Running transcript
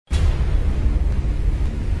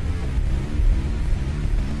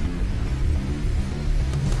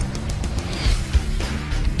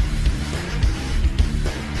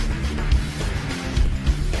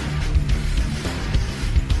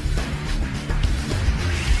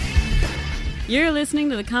You're listening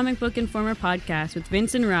to the Comic Book Informer podcast with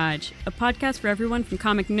Vince and Raj, a podcast for everyone from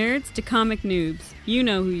comic nerds to comic noobs. You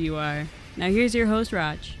know who you are. Now here's your host,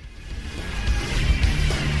 Raj.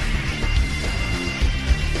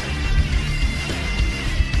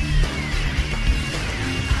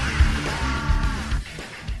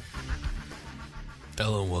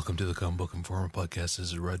 Hello and welcome to the Comic Book Informer podcast. This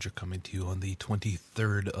is Roger coming to you on the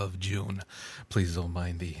 23rd of June. Please don't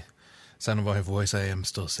mind the sound of my voice. I am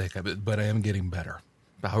still sick, but I am getting better.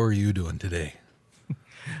 How are you doing today? A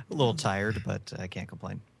little tired, but I can't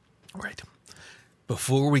complain. Right.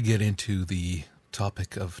 Before we get into the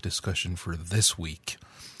topic of discussion for this week,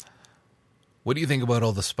 what do you think about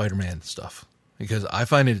all the Spider-Man stuff? Because I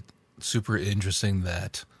find it super interesting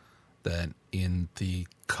that in the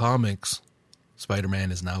comics,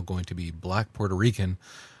 Spider-Man is now going to be black Puerto Rican,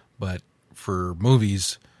 but for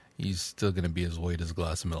movies, he's still going to be as white as a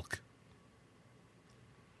glass of milk.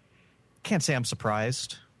 Can't say I'm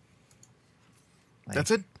surprised.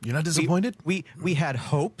 That's it? You're not disappointed? We had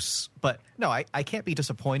hopes, but no, I can't be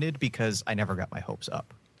disappointed because I never got my hopes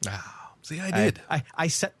up. Ah, see, I did. I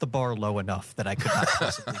set the bar low enough that I could not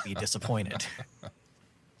possibly be disappointed.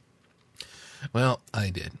 Well,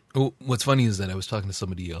 I did. Oh, what's funny is that I was talking to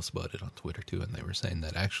somebody else about it on Twitter, too, and they were saying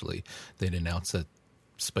that actually they'd announced that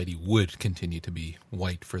Spidey would continue to be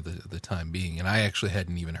white for the time being, and I actually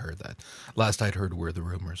hadn't even heard that. Last I'd heard were the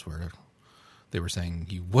rumors where they were saying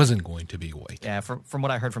he wasn't going to be white. Yeah, from what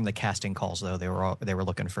I heard from the casting calls, though, they were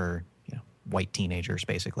looking for white teenagers,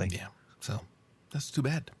 basically. Yeah, so that's too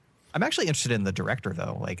bad. I'm actually interested in the director,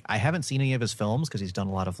 though. Like, I haven't seen any of his films because he's done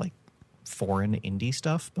a lot of foreign indie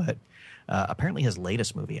stuff, but apparently his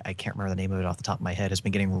latest movie, I can't remember the name of it off the top of my head, has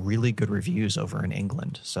been getting really good reviews over in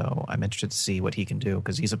England. So I'm interested to see what he can do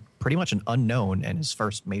because he's pretty much an unknown, and his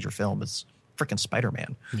first major film is freaking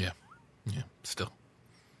Spider-Man. Yeah, still.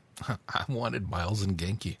 I wanted Miles and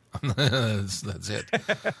Genki. That's it.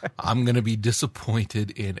 I'm going to be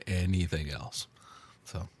disappointed in anything else.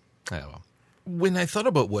 So, yeah, well. When I thought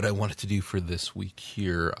about what I wanted to do for this week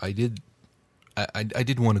here, I did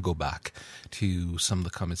want to go back to some of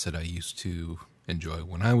the comics that I used to enjoy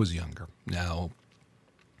when I was younger. Now,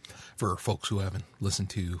 for folks who haven't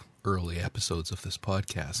listened to early episodes of this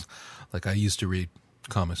podcast, I used to read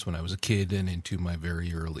comics when I was a kid and into my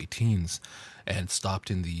very early teens, and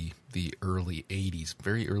stopped in the early 80s,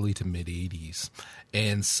 very early to mid 80s.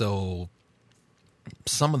 And so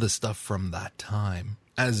some of the stuff from that time,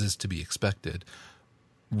 as is to be expected,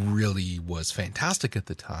 really was fantastic at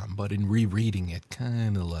the time, but in rereading it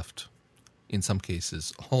kind of left, in some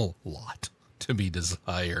cases, a whole lot to be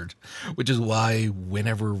desired, which is why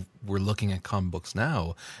whenever we're looking at comic books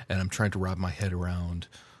now and I'm trying to wrap my head around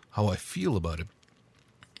how I feel about it,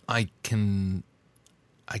 I can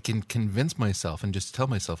convince myself and just tell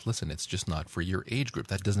myself, listen, it's just not for your age group.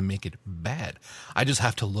 That doesn't make it bad. I just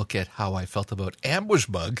have to look at how I felt about Ambush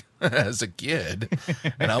Bug as a kid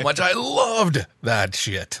and how much I loved that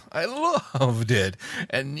shit. I loved it.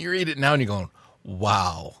 And you read it now and you're going,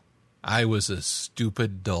 wow, I was a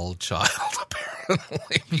stupid, dull child,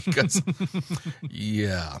 apparently. Because,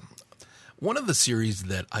 yeah. One of the series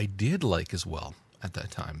that I did like as well at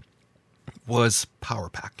that time was Power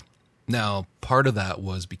Pack. Now, part of that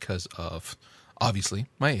was because of, obviously,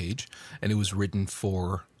 my age, and it was written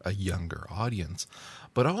for a younger audience.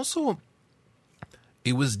 But also,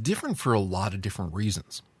 it was different for a lot of different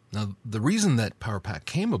reasons. Now, the reason that Power Pack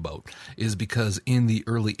came about is because in the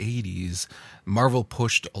early 80s, Marvel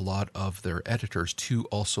pushed a lot of their editors to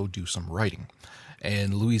also do some writing.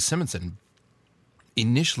 And Louise Simonson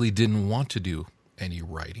initially didn't want to do any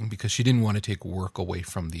writing because she didn't want to take work away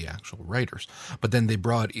from the actual writers. But then they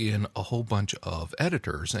brought in a whole bunch of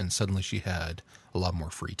editors and suddenly she had a lot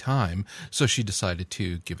more free time. So she decided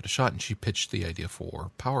to give it a shot and she pitched the idea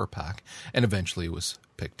for Power Pack and eventually it was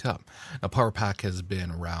picked up. Now Power Pack has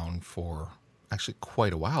been around for actually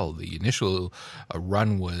quite a while. The initial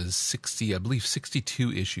run was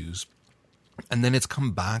 62 issues. And then it's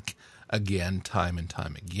come back again, time and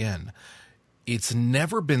time again. It's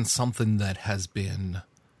never been something that has been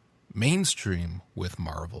mainstream with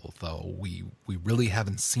Marvel, though. We really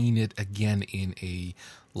haven't seen it again in a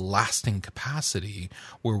lasting capacity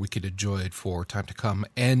where we could enjoy it for time to come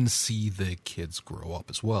and see the kids grow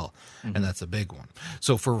up as well. Mm-hmm. And that's a big one.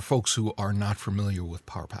 So for folks who are not familiar with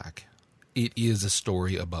Power Pack, it is a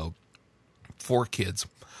story about 4 kids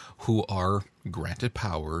who are granted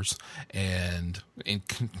powers and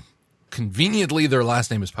conveniently, their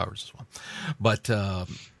last name is Powers as well. But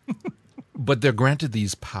they're granted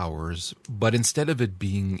these powers, but instead of it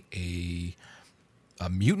being a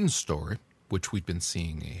mutant story, which we'd been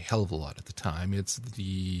seeing a hell of a lot at the time, it's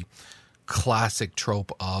the classic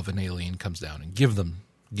trope of an alien comes down and gives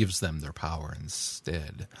them their power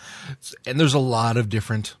instead. And there's a lot of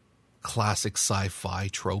different classic sci-fi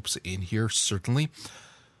tropes in here, certainly.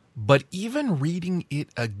 But even reading it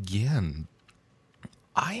again,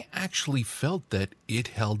 I actually felt that it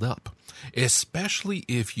held up, especially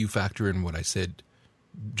if you factor in what I said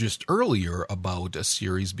just earlier about a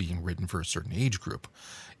series being written for a certain age group.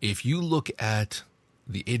 If you look at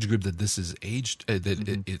the age group that this is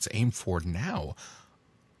it's aimed for now,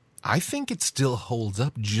 I think it still holds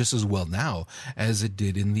up just as well now as it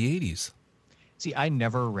did in the 80s. See, I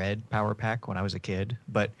never read Power Pack when I was a kid,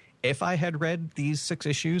 but if I had read these 6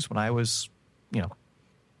 issues when I was,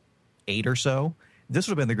 8 or so, this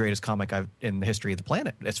would have been the greatest comic in the history of the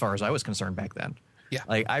planet, as far as I was concerned back then. Yeah.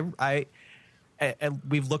 Like and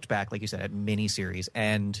we've looked back, like you said, at miniseries,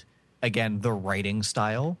 and again, the writing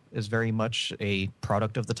style is very much a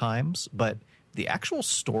product of the times, but the actual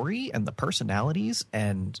story and the personalities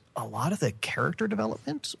and a lot of the character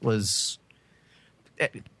development was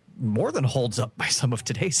more than holds up by some of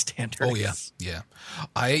today's standards. Oh, yeah. Yeah.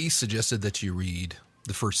 I suggested that you read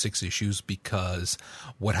the first 6 issues because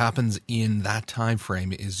what happens in that time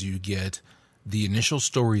frame is you get the initial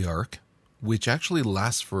story arc, which actually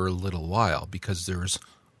lasts for a little while because there's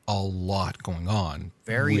a lot going on.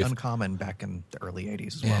 Very uncommon back in the early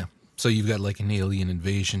 80s as well. Yeah. So you've got like an alien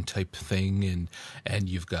invasion type thing, and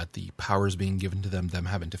you've got the powers being given to them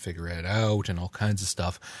having to figure it out and all kinds of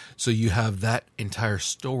stuff. So you have that entire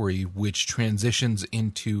story, which transitions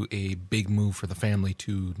into a big move for the family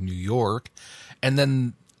to New York. And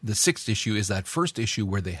then the 6th issue is that first issue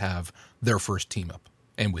where they have their first team up,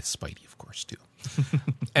 and with Spidey, of course, too.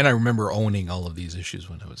 And I remember owning all of these issues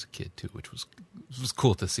when I was a kid, too, which was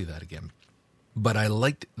cool to see that again. But I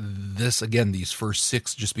liked this, again, these first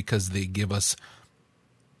 6, just because they give us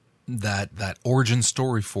that origin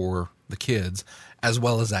story for the kids, as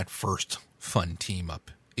well as that first fun team-up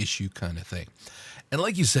issue kind of thing. And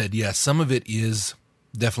like you said, yeah, some of it is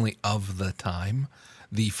definitely of the time.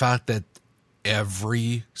 The fact that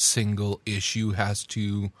every single issue has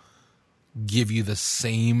to give you the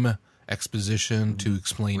same exposition to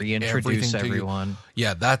explain reintroduce everything everyone. to you.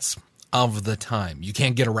 Yeah, that's of the time. You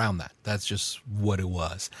can't get around that. That's just what it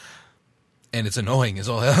was. And it's annoying as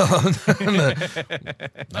all hell.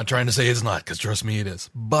 Not trying to say it's not, because trust me, it is.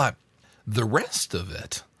 But the rest of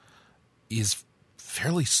it is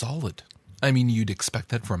fairly solid. I mean, you'd expect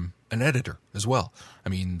that from an editor as well. I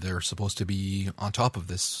mean, they're supposed to be on top of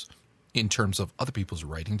this in terms of other people's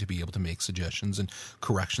writing, to be able to make suggestions and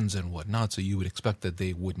corrections and whatnot. So you would expect that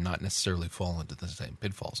they would not necessarily fall into the same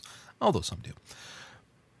pitfalls, although some do.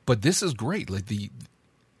 But this is great. Like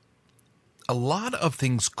a lot of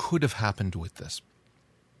things could have happened with this,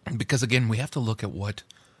 because again, we have to look at what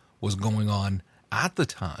was going on at the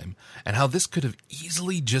time and how this could have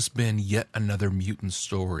easily just been yet another mutant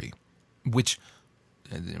story, which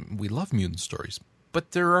we love mutant stories,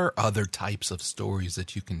 but there are other types of stories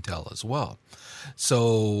that you can tell as well.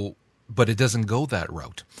 So, but it doesn't go that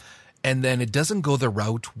route. And then it doesn't go the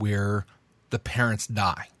route where the parents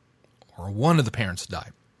die or one of the parents die.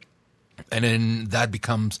 And then that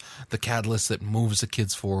becomes the catalyst that moves the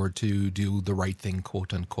kids forward to do the right thing,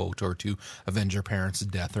 quote unquote, or to avenge their parents'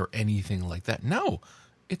 death or anything like that. No,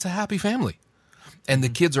 it's a happy family. And the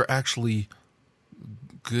kids are actually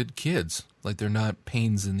good kids. Like, they're not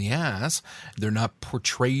pains in the ass. They're not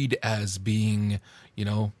portrayed as being,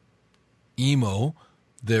 emo.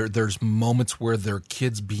 There's moments where they're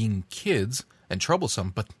kids being kids and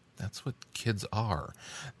troublesome, but that's what kids are.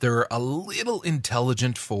 They're a little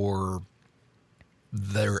intelligent for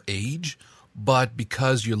their age, but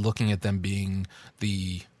because you're looking at them being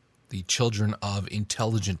the children of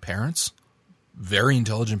intelligent parents, very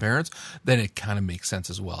intelligent parents, then it kind of makes sense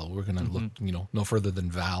as well. We're going to look, no further than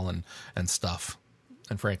Val and stuff,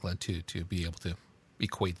 and Franklin to be able to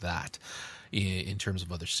equate that in terms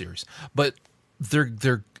of other series. But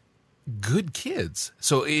they're good kids.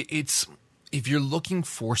 So it's, if you're looking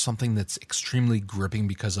for something that's extremely gripping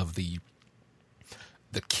because of the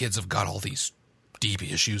kids have got all these deep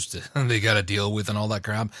issues they got to deal with and all that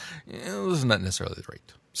crap, this is not necessarily the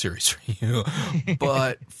right series for you.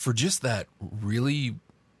 But for just that really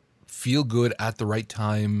feel good at the right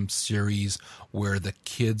time series where the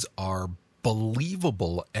kids are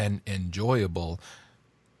believable and enjoyable,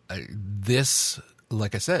 this,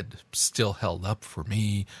 like I said, still held up for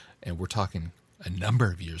me. And we're talking a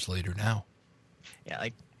number of years later now. Yeah,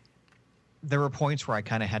 like there were points where I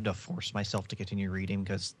kind of had to force myself to continue reading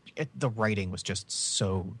because the writing was just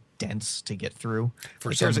so dense to get through.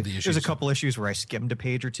 For some of the issues, there's a couple issues where I skimmed a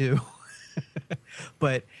page or two,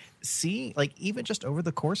 but see, like, even just over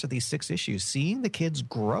the course of these 6 issues, seeing the kids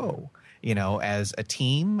grow, as a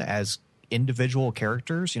team, as individual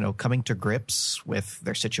characters, coming to grips with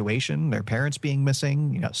their situation, their parents being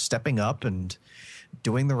missing, stepping up and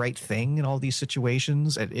doing the right thing in all these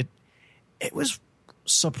situations. It was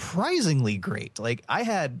surprisingly great. Like, I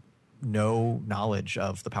had no knowledge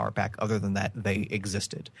of the Power Pack other than that they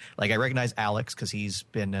existed. Like, I recognize Alex because he's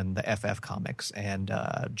been in the FF comics, and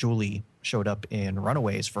Julie showed up in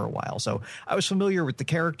Runaways for a while. So I was familiar with the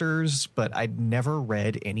characters, but I'd never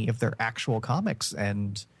read any of their actual comics.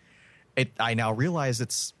 And I now realize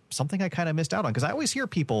it's something I kind of missed out on, because I always hear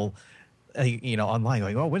people online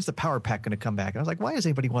going, oh, when's the Power Pack going to come back? And I was like, why does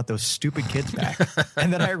anybody want those stupid kids back?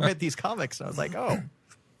 And then I read these comics and I was like, oh,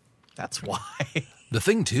 that's why. The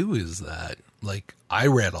thing too is that, like, I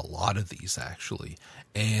read a lot of these actually,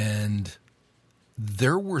 and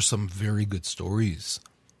there were some very good stories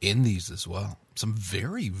in these as well. Some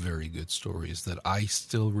very, very good stories that I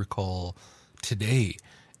still recall today,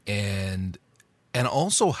 and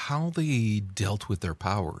also how they dealt with their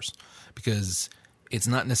powers, because it's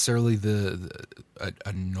not necessarily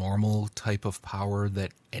a normal type of power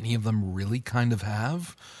that any of them really kind of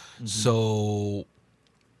have. Mm-hmm. So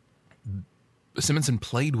Simonson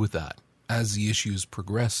played with that as the issues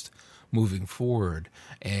progressed moving forward,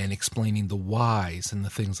 and explaining the whys and the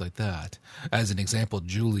things like that. As an example,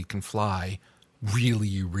 Julie can fly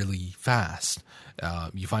really, really fast.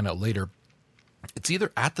 You find out later it's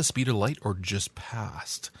either at the speed of light or just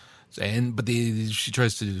past. But she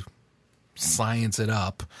tries to science it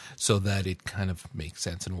up so that it kind of makes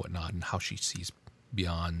sense and whatnot, and how she sees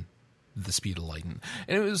beyond the speed of light. And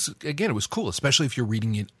it was cool, especially if you're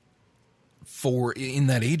reading it in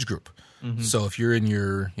that age group. Mm-hmm. So if you're in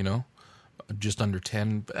your, just under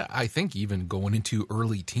 10, I think even going into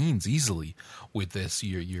early teens easily with this,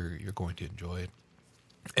 you're going to enjoy it.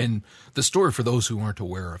 And the story, for those who aren't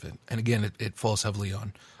aware of it, and again, it falls heavily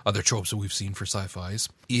on other tropes that we've seen for sci-fis,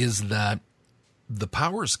 is that the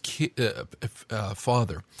Power's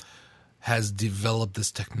father has developed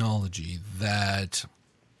this technology that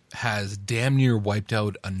has damn near wiped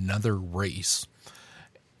out another race.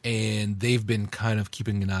 And they've been kind of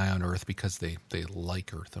keeping an eye on Earth because they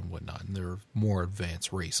like Earth and whatnot, and they're a more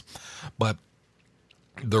advanced race. But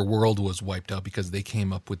their world was wiped out because they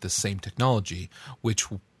came up with the same technology, which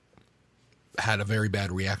had a very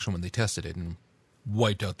bad reaction when they tested it and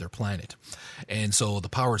wiped out their planet. And so the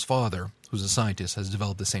Power's father, who's a scientist, has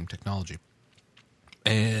developed the same technology.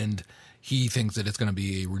 And he thinks that it's going to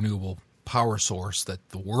be a renewable power source that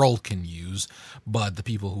the world can use, but the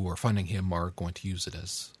people who are funding him are going to use it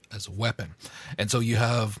as a weapon. And so you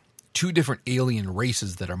have 2 different alien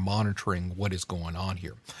races that are monitoring what is going on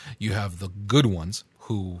here. You have the good ones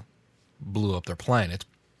who blew up their planet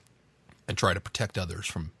and try to protect others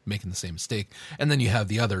from making the same mistake. And then you have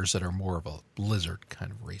the others that are more of a lizard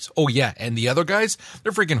kind of race. Oh yeah, and the other guys,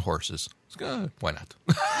 they're freaking horses. Why not?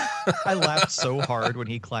 I laughed so hard when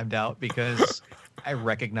he climbed out because I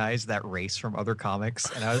recognized that race from other comics,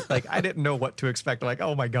 and I was like, I didn't know what to expect. I'm like,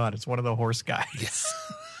 oh my god, it's one of the horse guys. Yes.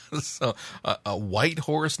 So a white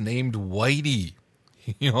horse named Whitey.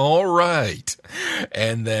 All right.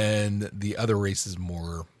 And then the other race is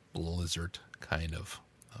more lizard kind of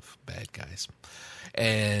bad guys.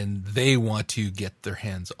 And they want to get their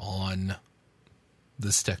hands on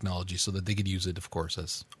this technology so that they could use it, of course,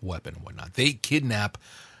 as a weapon and whatnot. They kidnap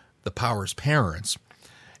the Power's parents,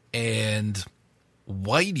 and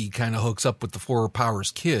Whitey kind of hooks up with the 4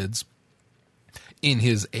 Power's kids in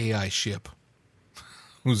his AI ship,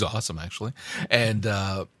 who's awesome, actually.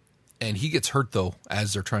 And he gets hurt, though,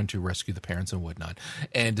 as they're trying to rescue the parents and whatnot,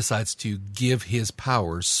 and decides to give his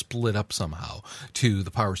powers split up somehow to the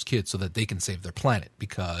Power's kids so that they can save their planet,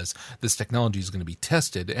 because this technology is going to be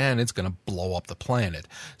tested and it's going to blow up the planet.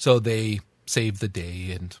 So they save the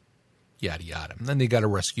day and yada yada. And then they got to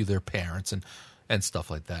rescue their parents and stuff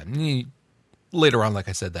like that. And later on, like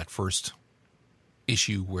I said, that first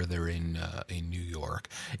issue where they're in New York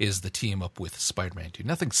is the team up with Spider-Man 2.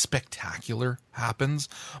 Nothing spectacular happens,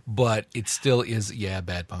 but it still is,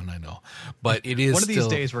 bad pun, I know. But it is one of these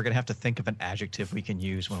days we're going to have to think of an adjective we can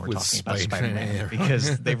use when we're talking about Spider-Man,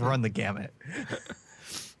 because they've run the gamut.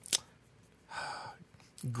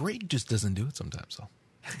 Great just doesn't do it sometimes, though.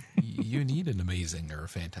 You need an amazing or a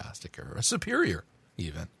fantastic or a superior,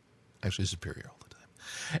 even. Actually, superior all the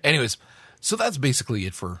time. Anyways, so that's basically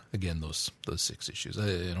it for, again, those 6 issues.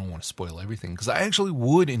 I don't want to spoil everything, because I actually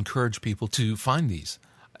would encourage people to find these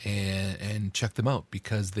and check them out,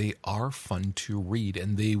 because they are fun to read,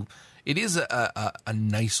 and it is a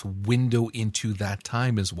nice window into that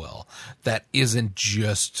time as well. That isn't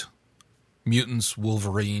just mutants,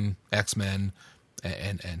 Wolverine, X-Men,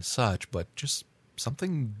 and such, but just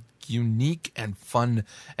something unique and fun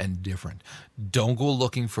and different. Don't go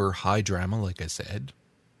looking for high drama, like I said.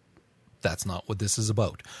 That's not what this is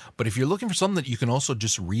about. But if you're looking for something that you can also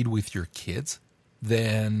just read with your kids,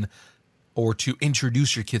 then, or to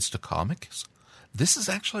introduce your kids to comics, this is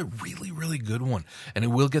actually a really, really good one, and it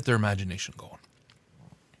will get their imagination going.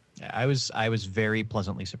 I was very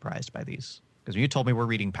pleasantly surprised by these, because when you told me we're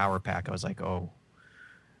reading Power Pack, I was like, oh,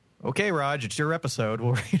 okay, Raj, it's your episode.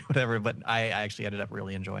 We'll read whatever. But I actually ended up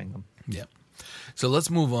really enjoying them. Yeah. So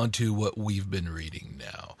let's move on to what we've been reading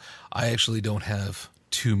now. I actually don't have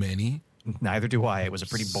too many. Neither do I. It was a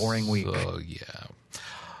pretty boring week. So, yeah.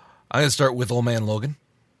 I'm going to start with Old Man Logan.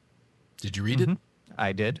 Did you read it?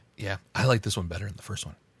 I did. Yeah. I like this one better than the first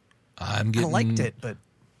one. I liked it, but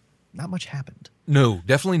not much happened. No,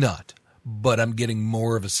 definitely not. But I'm getting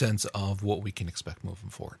more of a sense of what we can expect moving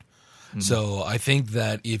forward. So I think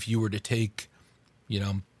that if you were to take,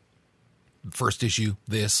 first issue,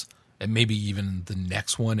 this, and maybe even the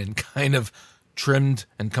next one, and kind of trimmed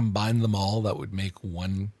and combined them all, that would make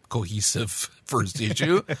one cohesive first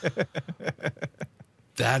issue.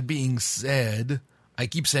 That being said, I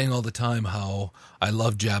keep saying all the time how I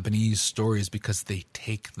love Japanese stories because they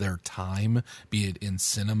take their time, be it in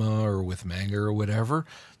cinema or with manga or whatever.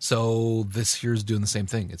 So this here's doing the same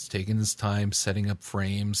thing. It's taking its time, setting up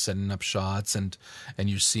frames, setting up shots, and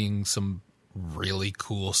you're seeing some really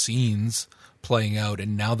cool scenes playing out.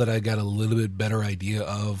 And now that I got a little bit better idea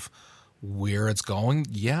of where it's going,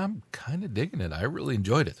 yeah, I'm kind of digging it. I really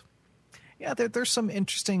enjoyed it. Yeah, there's some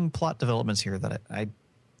interesting plot developments here that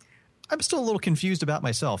I'm still a little confused about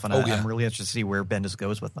myself, and I'm really interested to see where Bendis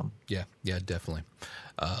goes with them. Yeah, definitely.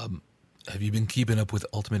 Have you been keeping up with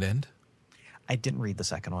Ultimate End? I didn't read the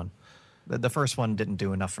second one. The first one didn't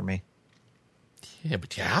do enough for me. Yeah,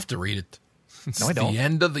 but you have to read it. It's No, I don't. the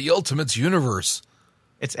end of the Ultimates universe.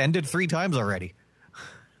 It's ended 3 times already.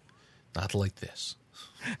 Not like this.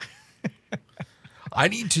 I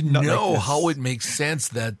need to know how it makes sense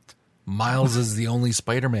that Miles is the only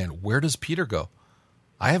Spider-Man. Where does Peter go?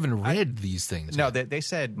 I haven't read these things. No, yet. they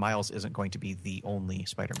said Miles isn't going to be the only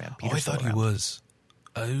Spider-Man. I thought he was.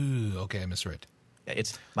 Oh, okay, I misread.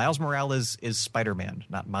 It's Miles Morales is Spider-Man,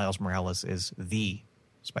 not Miles Morales is the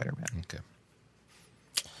Spider-Man. Okay.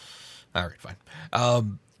 All right, fine.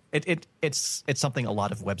 It's something a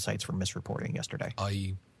lot of websites were misreporting yesterday.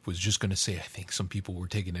 I was just going to say, I think some people were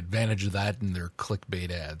taking advantage of that in their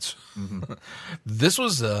clickbait ads. This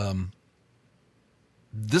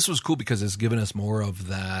was cool because it's given us more of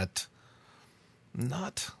that,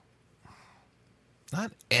 not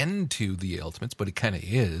end to the Ultimates, but it kind of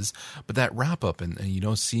is. But that wrap up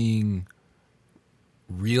and seeing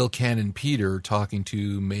real canon Peter talking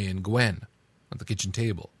to May and Gwen at the kitchen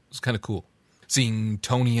table. It's kind of cool. Seeing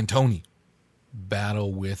Tony and Tony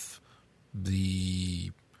battle with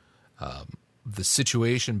the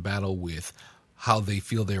situation, battle with how they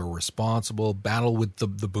feel they were responsible, battle with the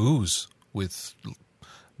booze, with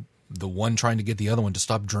the one trying to get the other one to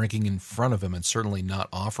stop drinking in front of him and certainly not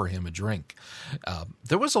offer him a drink.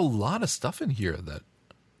 There was a lot of stuff in here that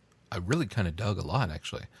I really kind of dug a lot,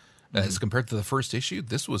 actually. As compared to the first issue,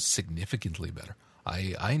 this was significantly better.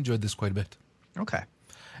 I enjoyed this quite a bit. Okay.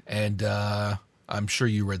 And I'm sure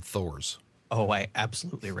you read Thor's. Oh, I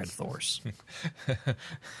absolutely read Thor's.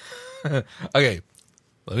 Okay,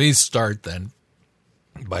 let me start then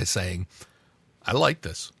by saying I like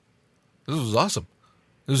this. This was awesome.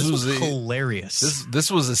 This was hilarious. This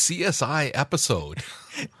was a CSI episode.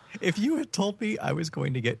 If you had told me I was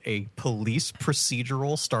going to get a police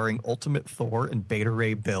procedural starring Ultimate Thor and Beta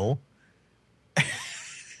Ray Bill,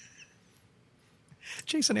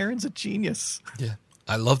 Jason Aaron's a genius. Yeah,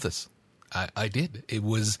 I love this. I did. It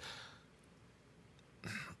was.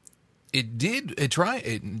 It did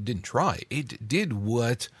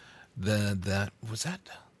what that was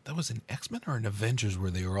an X-Men or an Avengers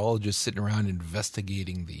where they were all just sitting around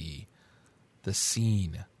investigating the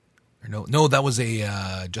scene. Or no, that was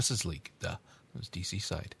a Justice League. It was DC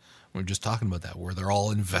side. We were just talking about that, where they're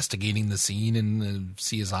all investigating the scene in the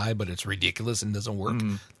CSI, but it's ridiculous and doesn't work.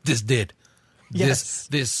 This did. Yes.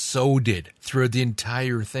 This so did throughout the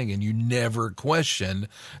entire thing, and you never question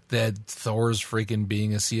that Thor's freaking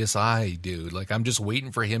being a CSI dude. Like, I'm just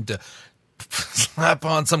waiting for him to slap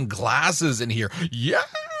on some glasses in here, yeah,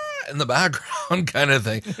 in the background kind of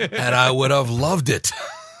thing, and I would have loved it.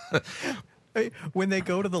 When they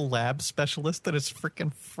go to the lab specialist, that is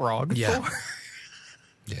freaking Frog Yeah. Thor.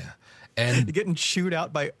 Yeah, and Getting chewed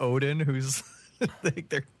out by Odin, who's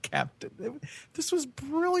their captain. This was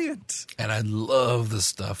brilliant. And I love the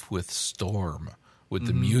stuff with Storm, with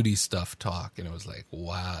the muty stuff talk, and it was like,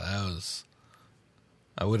 wow, that was.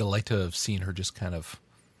 I would have liked to have seen her just kind of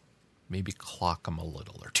maybe clock him a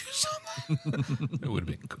little or do something. It would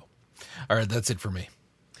have been cool. All right, that's it for me.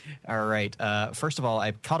 All right. First of all,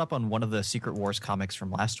 I caught up on one of the Secret Wars comics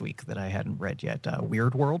from last week that I hadn't read yet,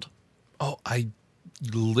 Weird World. Oh, I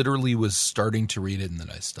literally was starting to read it, and then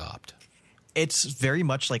I stopped. It's very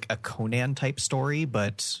much like a Conan type story,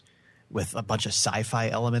 but with a bunch of sci-fi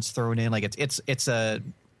elements thrown in. Like it's a it's a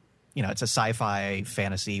sci-fi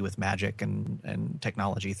fantasy with magic and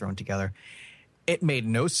technology thrown together. It made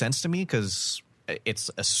no sense to me because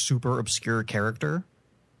it's a super obscure character,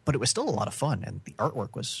 but it was still a lot of fun, and the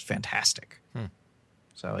artwork was fantastic.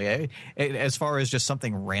 So yeah, as far as just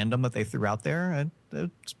something random that they threw out there,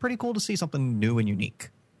 it's pretty cool to see something new and unique.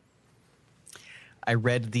 I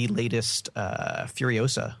read the latest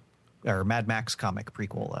Furiosa, or Mad Max comic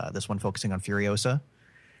prequel, this one focusing on Furiosa,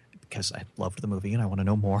 because I loved the movie and I want to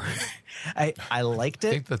know more. I liked it,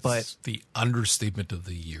 I think that's but the understatement of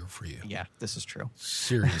the year for you. yeah, this is true.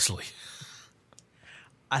 Seriously.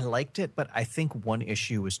 I liked it, but I think one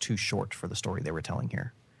issue was too short for the story they were telling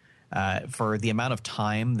here. For the amount of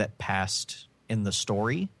time that passed in the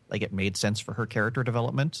story, like it made sense for her character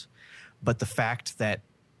development, but the fact that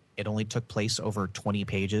it only took place over 20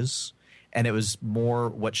 pages and it was more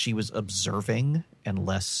what she was observing and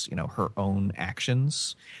less, her own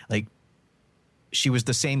actions. Like she was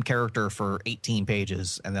the same character for 18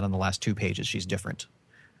 pages, and then on the last 2 pages she's different.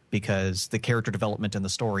 Because the character development in the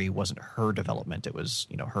story wasn't her development. It was,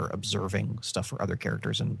 her observing stuff for other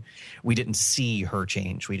characters. And we didn't see her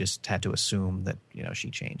change. We just had to assume that, she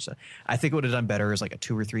changed. So I think it would have done better as like a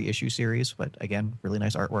 2 or 3 issue series. But again, really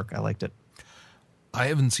nice artwork. I liked it. I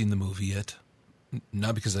haven't seen the movie yet.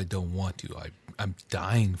 Not because I don't want to. I'm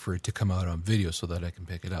dying for it to come out on video so that I can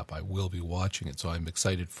pick it up. I will be watching it, so I'm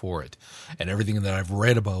excited for it. And everything that I've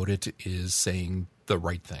read about it is saying the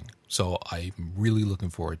right thing. So I'm really looking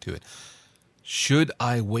forward to it. Should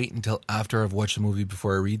I wait until after I've watched the movie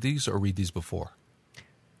before I read these, or read these before?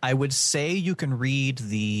 I would say you can read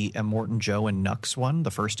the Immortan Joe and Nux one,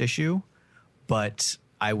 the first issue, but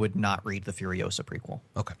I would not read the Furiosa prequel.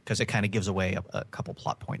 Okay. Because it kind of gives away a couple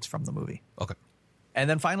plot points from the movie. Okay. And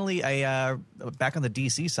then finally, I back on the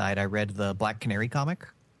DC side, I read the Black Canary comic.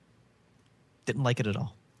 Didn't like it at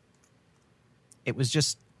all. It was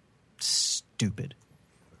just stupid.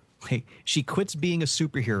 Like, she quits being a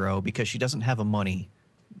superhero because she doesn't have a money,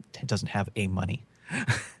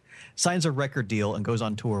 signs a record deal and goes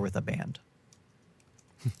on tour with a band.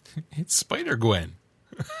 It's Spider-Gwen.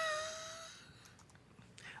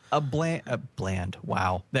 A bland.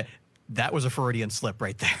 Wow. That was a Freudian slip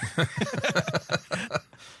right there.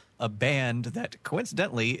 A band that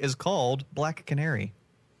coincidentally is called Black Canary.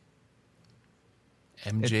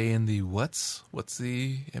 MJ and the what's? What's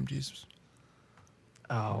the MJ's?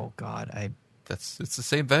 Oh God, It's the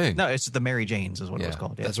same thing. No, it's the Mary Janes is what it was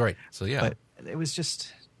called. Yeah. That's right. So yeah, but it was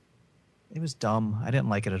dumb. I didn't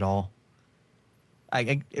like it at all.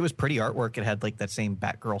 It was pretty artwork. It had like that same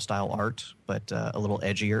Batgirl style art, but a little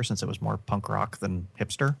edgier since it was more punk rock than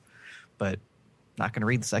hipster. But not going to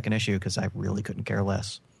read the second issue because I really couldn't care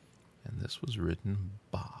less. And this was written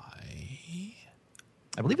by...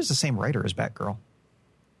 I believe it's the same writer as Batgirl. I'm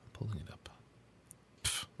pulling it up.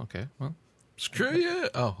 Okay, well, screw you.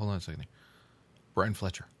 Oh, hold on a second. Brian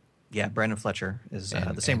Fletcher. Yeah, Brandon Fletcher is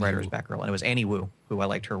the same Annie writer Wu. as Batgirl. And it was Annie Wu, who I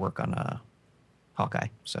liked her work on Hawkeye.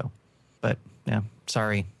 So, but yeah,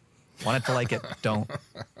 sorry. Wanted to like it, don't.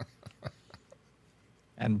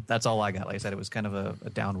 And that's all I got. Like I said, it was kind of a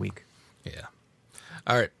down week. Yeah.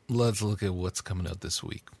 All right, let's look at what's coming out this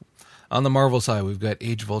week. On the Marvel side, we've got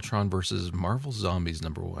Age of Ultron versus Marvel Zombies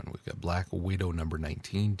 #1. We've got Black Widow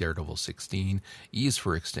 #19, Daredevil 16, E is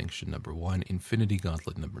for Extinction #1, Infinity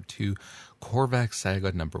Gauntlet #2, Korvac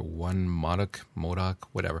Saga #1, MODOK,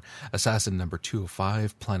 whatever, Assassin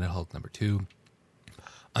 #205, Planet Hulk #2,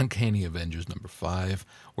 Uncanny Avengers #5,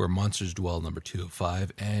 Where Monsters Dwell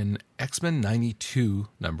 #205, and X-Men 92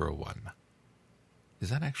 #1. Is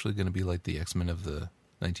that actually going to be like the X-Men of the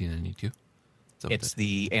 1992? It's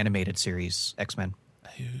the animated series, X-Men.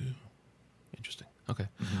 Interesting. Okay.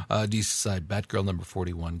 DC side, Batgirl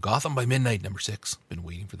 #41, Gotham by Midnight #6. Been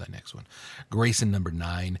waiting for that next one. Grayson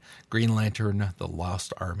 #9, Green Lantern, The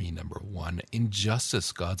Lost Army #1,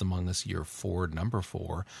 Injustice, Gods Among Us Year 4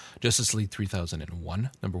 #4, Justice League 3001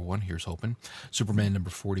 #1. Here's hoping. Superman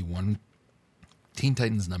 #41, Teen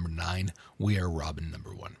Titans #9, We Are Robin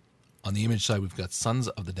 #1. On the Image side, we've got Sons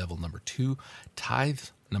of the Devil #2, Tithe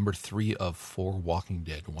number 3 of 4 Walking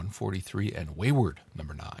Dead, 143, and Wayward,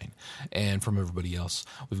 number 9. And from everybody else,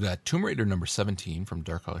 we've got Tomb Raider, number 17 from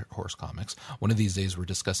Dark Horse Comics. One of these days, we're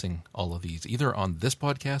discussing all of these, either on this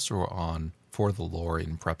podcast or on For the Lore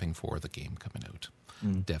in prepping for the game coming out.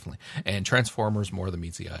 Definitely. And Transformers, More Than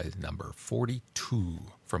Meets the Eye, number 42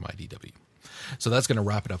 from IDW. So that's going to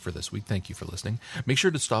wrap it up for this week. Thank you for listening. Make sure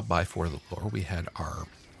to stop by For the Lore. We had our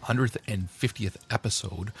 100th and 50th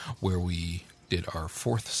episode where we did our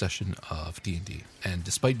 4th session of D&D. And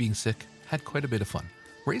despite being sick, had quite a bit of fun.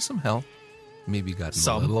 Raised some hell. Maybe got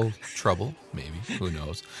in a little trouble. Maybe. Who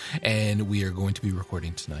knows? And we are going to be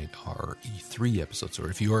recording tonight our E3 episode. So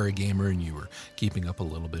if you are a gamer and you were keeping up a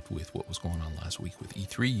little bit with what was going on last week with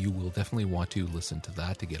E3, you will definitely want to listen to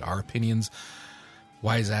that to get our opinions,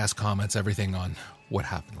 wise-ass comments, everything on what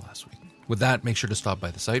happened last week. With that, make sure to stop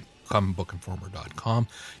by the site, comicbookinformer.com.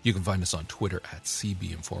 You can find us on Twitter at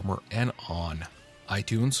CBInformer and on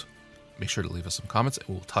iTunes. Make sure to leave us some comments, and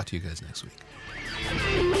we'll talk to you guys next week.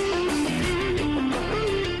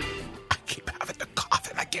 I keep having to cough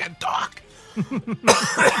and I can't talk.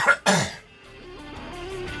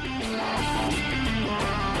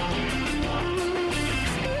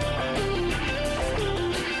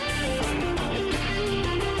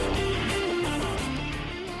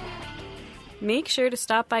 Make sure to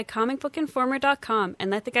stop by comicbookinformer.com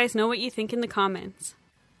and let the guys know what you think in the comments.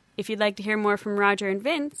 If you'd like to hear more from Roger and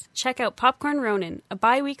Vince, check out Popcorn Ronin, a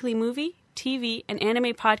bi-weekly movie, TV, and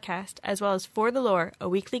anime podcast, as well as For the Lore, a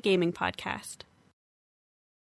weekly gaming podcast.